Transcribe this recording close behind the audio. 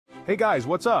Hey guys,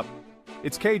 what's up?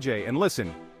 It's KJ, and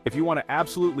listen, if you want to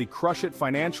absolutely crush it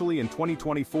financially in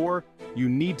 2024, you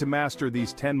need to master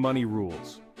these 10 money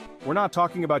rules. We're not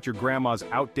talking about your grandma's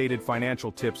outdated financial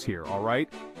tips here,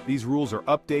 alright? These rules are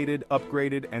updated,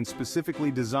 upgraded, and specifically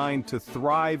designed to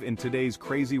thrive in today's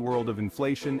crazy world of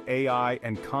inflation, AI,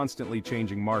 and constantly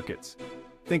changing markets.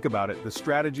 Think about it, the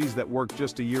strategies that worked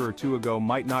just a year or two ago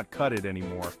might not cut it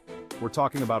anymore. We're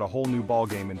talking about a whole new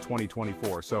ballgame in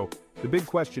 2024, so the big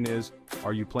question is,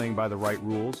 are you playing by the right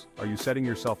rules? Are you setting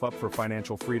yourself up for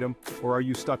financial freedom, or are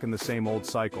you stuck in the same old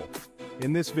cycle?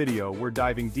 In this video, we're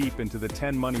diving deep into the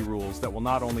 10 money rules that will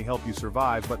not only help you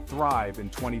survive but thrive in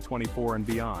 2024 and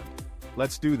beyond.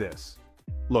 Let's do this.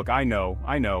 Look, I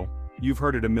know, you've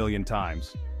heard it a million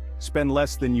times. Spend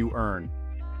less than you earn.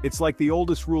 It's like the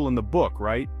oldest rule in the book,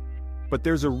 right? But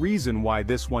there's a reason why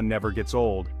this one never gets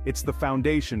old. It's the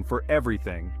foundation for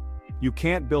everything. You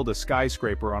can't build a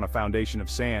skyscraper on a foundation of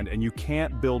sand, and you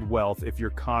can't build wealth if you're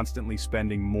constantly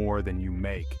spending more than you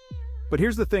make. But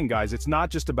here's the thing, guys, it's not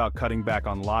just about cutting back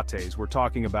on lattes. We're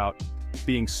talking about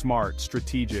being smart,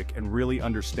 strategic, and really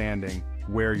understanding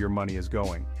where your money is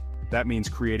going. That means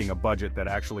creating a budget that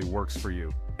actually works for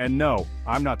you. And no,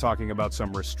 I'm not talking about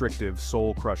some restrictive,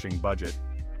 soul-crushing budget.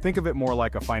 Think of it more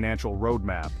like a financial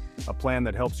roadmap, a plan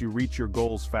that helps you reach your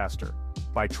goals faster.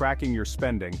 By tracking your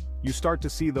spending, you start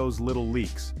to see those little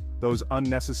leaks, those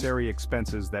unnecessary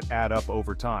expenses that add up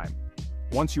over time.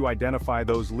 Once you identify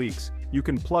those leaks, you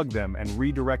can plug them and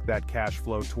redirect that cash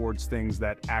flow towards things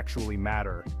that actually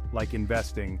matter, like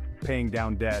investing, paying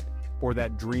down debt, or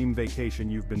that dream vacation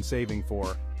you've been saving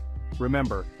for.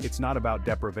 Remember, it's not about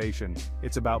deprivation,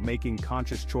 it's about making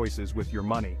conscious choices with your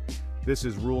money. This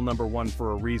is rule number 1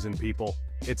 for a reason, people.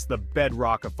 It's the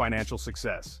bedrock of financial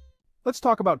success. Let's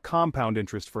talk about compound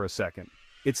interest for a second.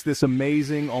 It's this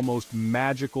amazing, almost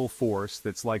magical force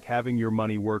that's like having your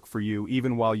money work for you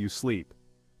even while you sleep.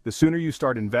 The sooner you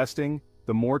start investing,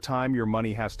 the more time your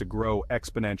money has to grow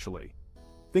exponentially.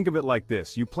 Think of it like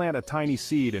this, you plant a tiny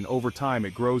seed and over time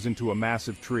it grows into a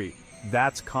massive tree.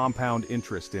 That's compound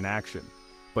interest in action.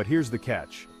 But here's the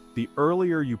catch. The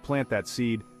earlier you plant that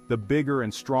seed, the bigger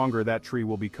and stronger that tree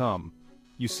will become.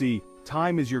 You see,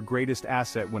 time is your greatest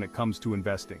asset when it comes to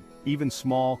investing. Even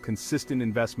small, consistent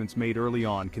investments made early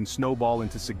on can snowball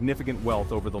into significant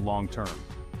wealth over the long term.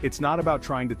 It's not about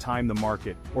trying to time the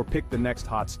market or pick the next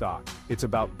hot stock. It's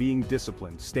about being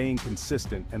disciplined, staying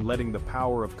consistent, and letting the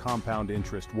power of compound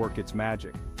interest work its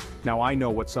magic. Now I know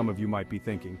what some of you might be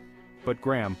thinking. But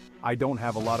Graham, I don't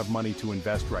have a lot of money to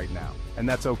invest right now, and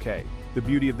that's okay. The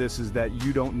beauty of this is that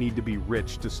you don't need to be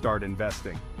rich to start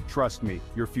investing. Trust me,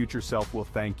 your future self will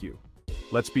thank you.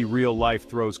 Let's be real, life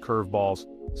throws curveballs.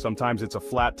 Sometimes it's a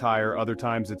flat tire, other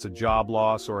times it's a job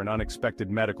loss or an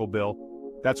unexpected medical bill.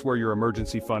 That's where your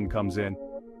emergency fund comes in.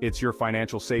 It's your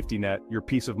financial safety net, your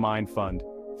peace of mind fund.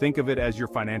 Think of it as your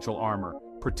financial armor,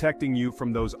 protecting you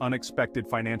from those unexpected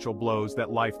financial blows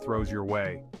that life throws your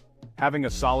way. Having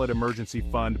a solid emergency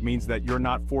fund means that you're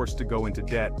not forced to go into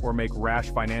debt or make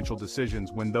rash financial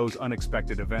decisions when those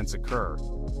unexpected events occur.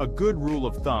 A good rule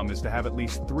of thumb is to have at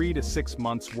least 3 to 6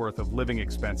 months worth of living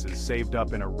expenses saved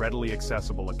up in a readily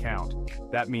accessible account.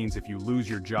 That means if you lose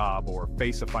your job or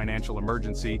face a financial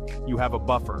emergency, you have a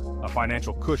buffer, a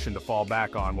financial cushion to fall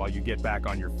back on while you get back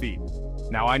on your feet.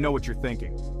 Now I know what you're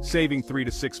thinking. Saving 3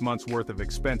 to 6 months worth of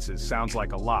expenses sounds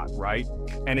like a lot, right?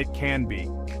 And it can be,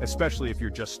 especially if you're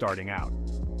just starting out.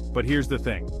 But here's the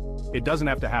thing. It doesn't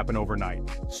have to happen overnight.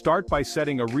 Start by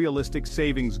setting a realistic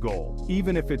savings goal,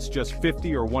 even if it's just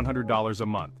 $50 or $100 a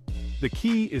month. The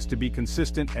key is to be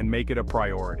consistent and make it a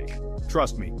priority.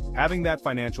 Trust me, having that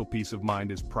financial peace of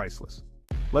mind is priceless.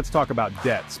 Let's talk about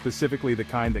debt, specifically the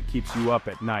kind that keeps you up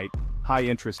at night.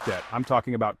 High-interest debt. I'm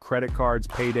talking about credit cards,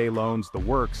 payday loans, the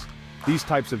works. These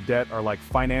types of debt are like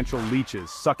financial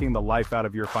leeches, sucking the life out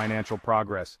of your financial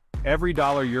progress. Every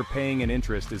dollar you're paying in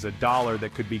interest is a dollar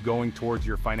that could be going towards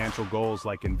your financial goals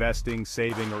like investing,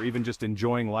 saving, or even just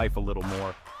enjoying life a little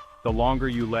more. The longer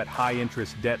you let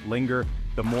high-interest debt linger,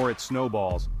 the more it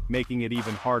snowballs, making it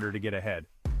even harder to get ahead.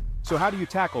 So how do you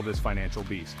tackle this financial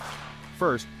beast?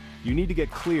 First, you need to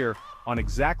get clear on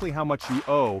exactly how much you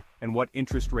owe and what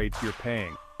interest rates you're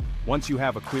paying. Once you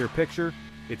have a clear picture,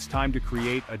 it's time to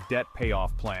create a debt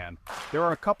payoff plan. There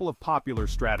are a couple of popular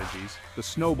strategies: the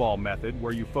snowball method,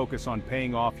 where you focus on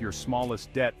paying off your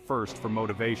smallest debt first for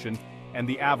motivation, and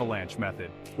the avalanche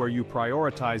method, where you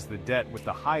prioritize the debt with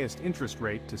the highest interest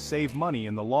rate to save money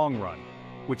in the long run.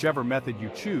 Whichever method you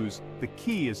choose, the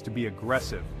key is to be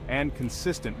aggressive and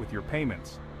consistent with your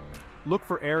payments. Look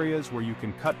for areas where you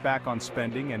can cut back on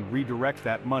spending and redirect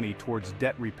that money towards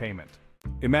debt repayment.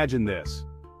 Imagine this.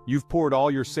 You've poured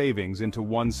all your savings into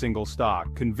one single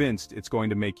stock, convinced it's going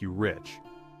to make you rich.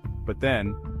 But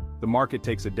then, the market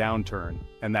takes a downturn,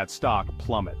 and that stock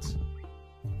plummets.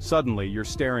 Suddenly, you're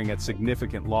staring at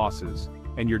significant losses,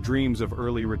 and your dreams of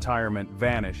early retirement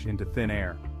vanish into thin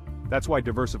air. That's why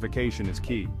diversification is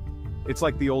key. It's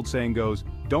like the old saying goes,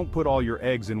 don't put all your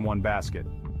eggs in one basket.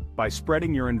 By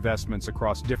spreading your investments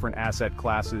across different asset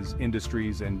classes,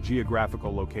 industries, and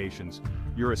geographical locations,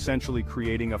 you're essentially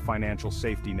creating a financial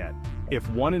safety net. If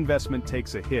one investment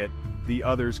takes a hit, the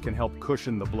others can help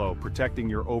cushion the blow, protecting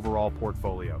your overall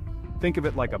portfolio. Think of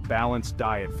it like a balanced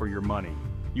diet for your money.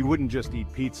 You wouldn't just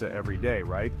eat pizza every day,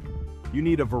 right? You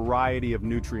need a variety of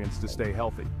nutrients to stay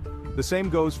healthy. The same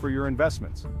goes for your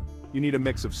investments. You need a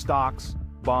mix of stocks,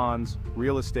 bonds,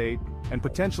 real estate, and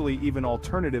potentially even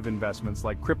alternative investments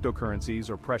like cryptocurrencies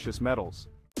or precious metals.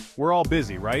 We're all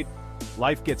busy, right?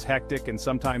 Life gets hectic and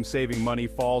sometimes saving money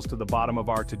falls to the bottom of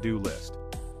our to-do list.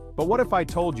 But what if I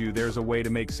told you there's a way to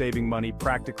make saving money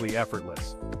practically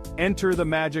effortless? Enter the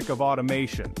magic of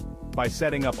automation. By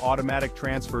setting up automatic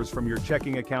transfers from your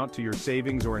checking account to your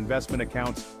savings or investment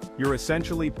accounts, you're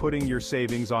essentially putting your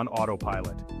savings on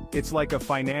autopilot. It's like a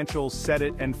financial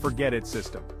set-it-and-forget-it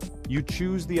system. You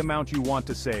choose the amount you want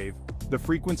to save, the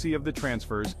frequency of the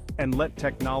transfers, and let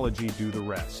technology do the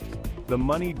rest. The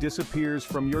money disappears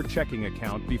from your checking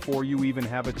account before you even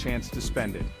have a chance to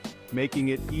spend it, making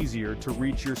it easier to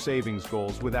reach your savings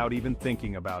goals without even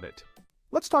thinking about it.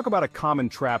 Let's talk about a common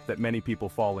trap that many people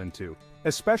fall into,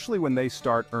 especially when they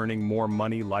start earning more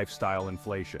money. Lifestyle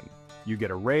inflation. You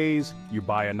get a raise, you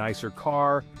buy a nicer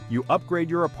car, you upgrade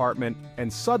your apartment,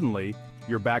 and suddenly,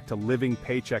 you're back to living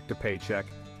paycheck to paycheck,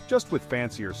 just with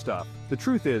fancier stuff. The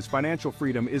truth is, financial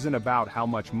freedom isn't about how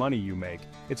much money you make,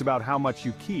 it's about how much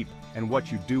you keep and what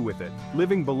you do with it.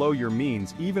 Living below your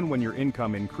means, even when your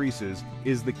income increases,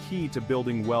 is the key to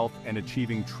building wealth and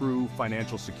achieving true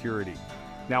financial security.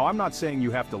 Now, I'm not saying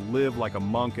you have to live like a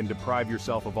monk and deprive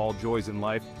yourself of all joys in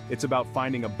life. It's about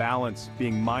finding a balance,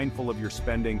 being mindful of your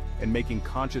spending, and making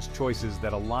conscious choices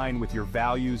that align with your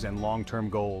values and long-term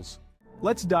goals.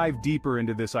 Let's dive deeper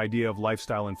into this idea of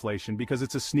lifestyle inflation because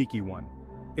it's a sneaky one.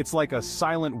 It's like a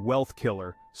silent wealth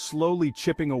killer, slowly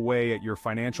chipping away at your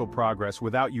financial progress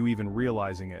without you even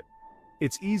realizing it.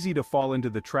 It's easy to fall into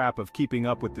the trap of keeping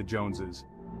up with the Joneses.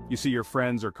 You see your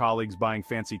friends or colleagues buying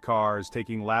fancy cars,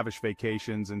 taking lavish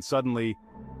vacations, and suddenly,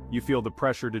 you feel the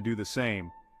pressure to do the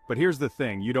same. But here's the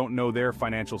thing, you don't know their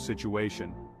financial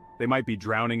situation. They might be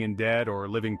drowning in debt or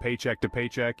living paycheck to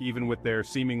paycheck, even with their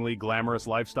seemingly glamorous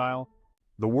lifestyle.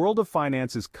 The world of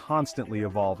finance is constantly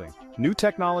evolving. New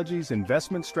technologies,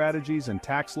 investment strategies, and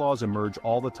tax laws emerge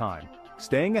all the time.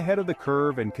 Staying ahead of the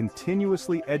curve and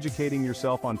continuously educating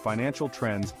yourself on financial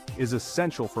trends is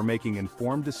essential for making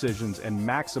informed decisions and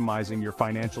maximizing your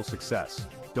financial success.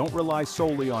 Don't rely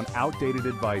solely on outdated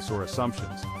advice or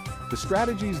assumptions. The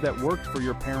strategies that worked for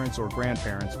your parents or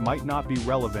grandparents might not be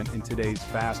relevant in today's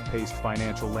fast-paced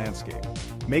financial landscape.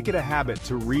 Make it a habit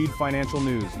to read financial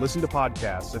news, listen to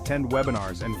podcasts, attend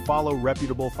webinars, and follow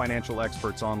reputable financial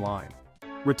experts online.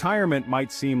 Retirement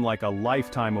might seem like a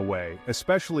lifetime away,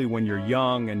 especially when you're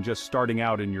young and just starting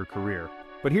out in your career.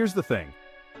 But here's the thing.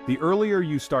 The earlier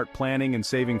you start planning and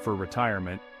saving for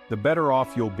retirement, the better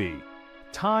off you'll be.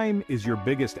 Time is your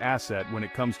biggest asset when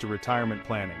it comes to retirement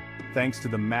planning, thanks to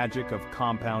the magic of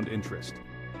compound interest.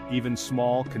 Even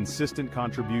small, consistent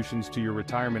contributions to your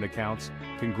retirement accounts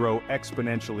can grow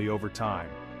exponentially over time,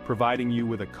 providing you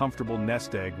with a comfortable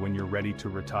nest egg when you're ready to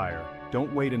retire.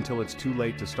 Don't wait until it's too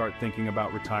late to start thinking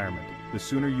about retirement. The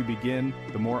sooner you begin,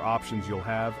 the more options you'll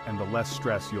have and the less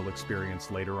stress you'll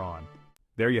experience later on.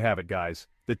 There you have it, guys.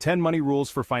 The 10 money rules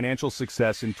for financial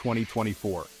success in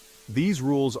 2024. These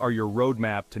rules are your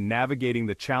roadmap to navigating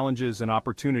the challenges and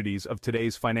opportunities of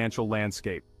today's financial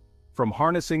landscape. From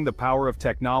harnessing the power of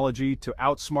technology to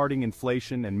outsmarting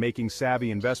inflation and making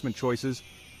savvy investment choices,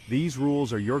 these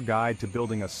rules are your guide to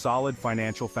building a solid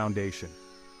financial foundation.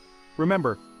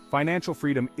 Remember, financial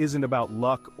freedom isn't about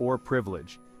luck or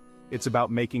privilege. It's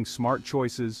about making smart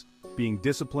choices, being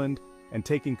disciplined, and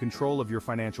taking control of your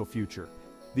financial future.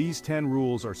 These 10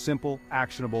 rules are simple,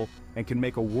 actionable, and can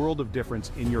make a world of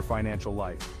difference in your financial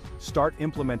life. Start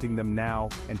implementing them now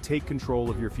and take control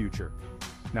of your future.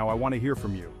 Now, I want to hear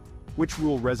from you. Which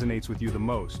rule resonates with you the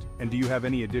most, and do you have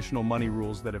any additional money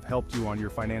rules that have helped you on your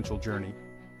financial journey?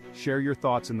 Share your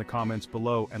thoughts in the comments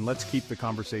below and let's keep the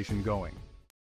conversation going.